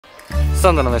スタ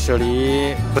ンドの飯よ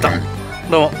り豚。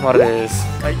どうも丸です。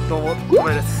はい、どうも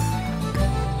Tomoyaです。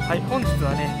はい、本日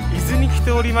はね伊豆に来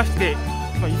ておりまして、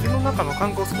伊豆の中の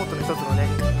観光スポットの一つのね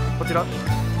こちらシ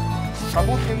ャ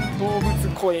ボテン動物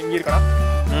公園見えるか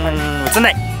な。映ん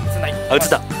ない。映んない。あ、映っ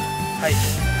た。はい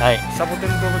はい、シャボテン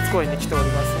動物公園に来ており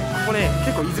ます。ここね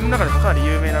結構伊豆の中でもかなり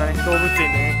有名なね動物園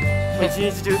でね一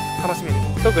日中楽しめる。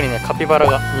特にねカピバラ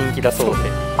が人気だそうで、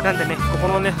なんでねここ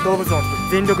のね動物園をちょっ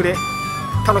と全力で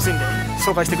楽しんで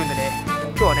紹介していくんでね、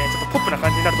今日はねちょっとポップな感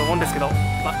じになると思うんですけど、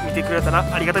見てくれたら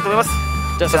ありがたいと思います。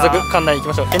じゃあ早速館内行き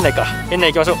ましょう。園内か。園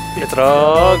内行きましょう。レッツ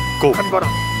ラーゴー。カピバラ。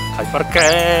カピバラか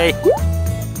ーい。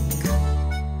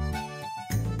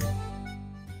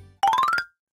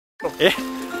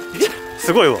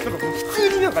すごいわ。なんか普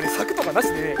通になんかね柵とかな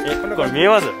しでね。これ見え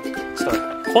ます？ちょっと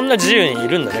待って。こんな自由にい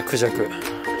るんだね、クジャク。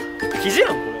キジやん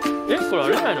これ。これあ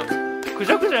れじゃないの？ク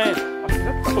ジャクじゃないの？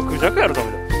これクジャクやろ多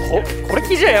分。これ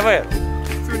キジはやばいやろ。普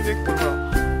通にねこれほら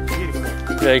見えるかな。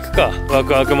じゃあ行くか。ワ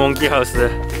クワクモンキーハウスで。い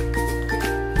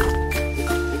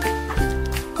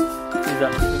ざ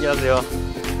行きますよ。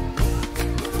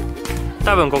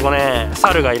多分ここね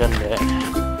猿がいるんで。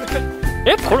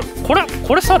こ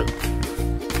れ猿？こ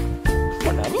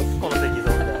れ何？この石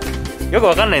像みたいな。よく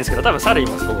わかんないんですけど多分猿い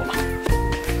ますここ。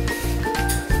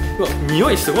うわ、匂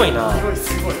いすごいな。匂い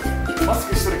すごい。マス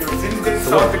クしてるけど全然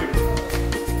伝わってくる。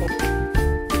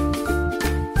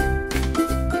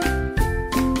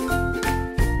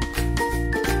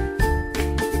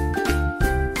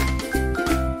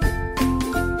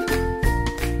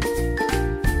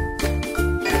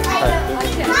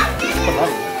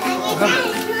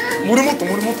モルモッ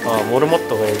ト。ああ、モルモッ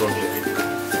トがいるんで。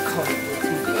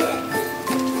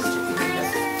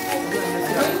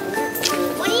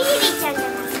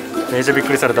めっちゃびっ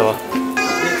くりされたわ。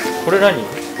これ何？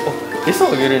餌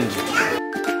あげれんじゃん。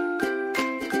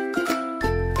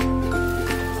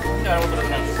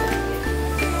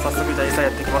早速じゃあ餌や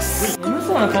っていきます。眠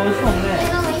そうな顔してたもんね。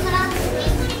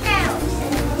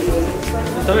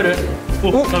食べる？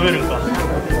食べるんか。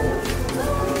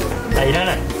あ、いら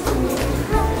ない。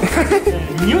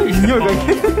匂いがいい。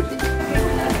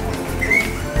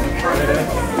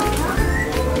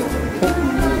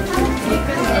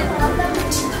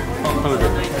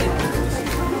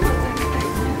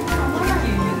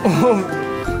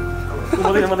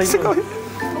まだいい。め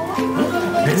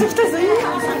っちゃ来たぜ。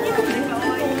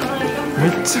め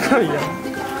っちゃ可愛いや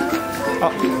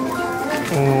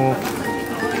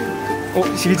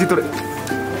ん。しげち取れ。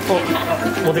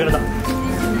持ってくれた。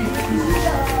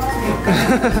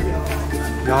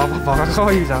やば、バカ可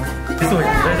愛いじゃん。すごい、大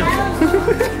丈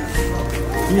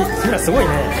夫。すごいね。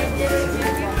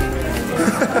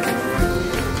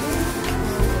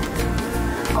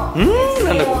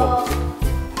なんだここ。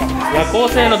夜行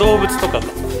性の動物とかか。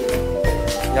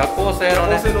夜行性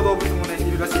の動物もね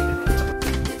いるらしいんでね。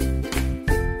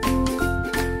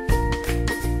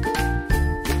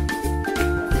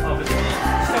別に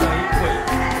した方がいいっぽい。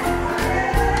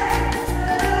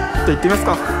じゃあ行ってみますか。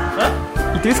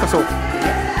行ってみますか、ショー。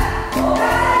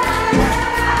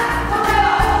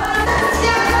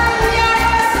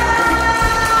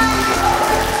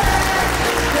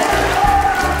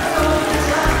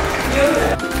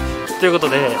ということ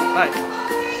で、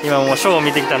今もうショーを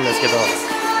見てきたんですけど、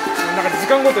なんか時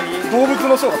間ごとに動物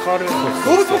のショーが変わる。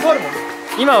動物も変わるもんね。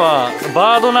今は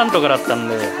バードなんとかだったん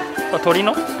で、鳥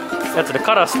のやつで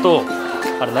カラスと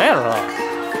あれなんやろな、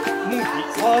モンキ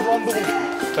ー、バード&モンキー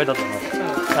書いてあった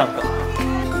な、なんか。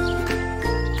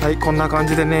はい、こんな感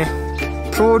じでね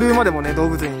恐竜までもね動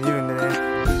物園にいるんでね、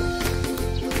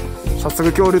早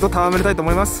速恐竜と戯れたいと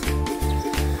思います。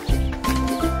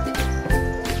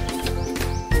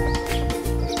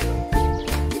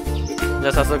じゃ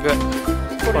あ早速こ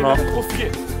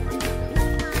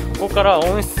こから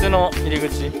温室の入り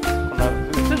口、こんな映ん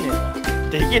ねえな、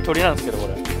でけえ鳥なんですけどこ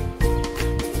れ。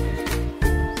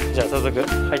じゃあ早速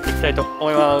入っていきたいと思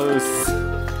います。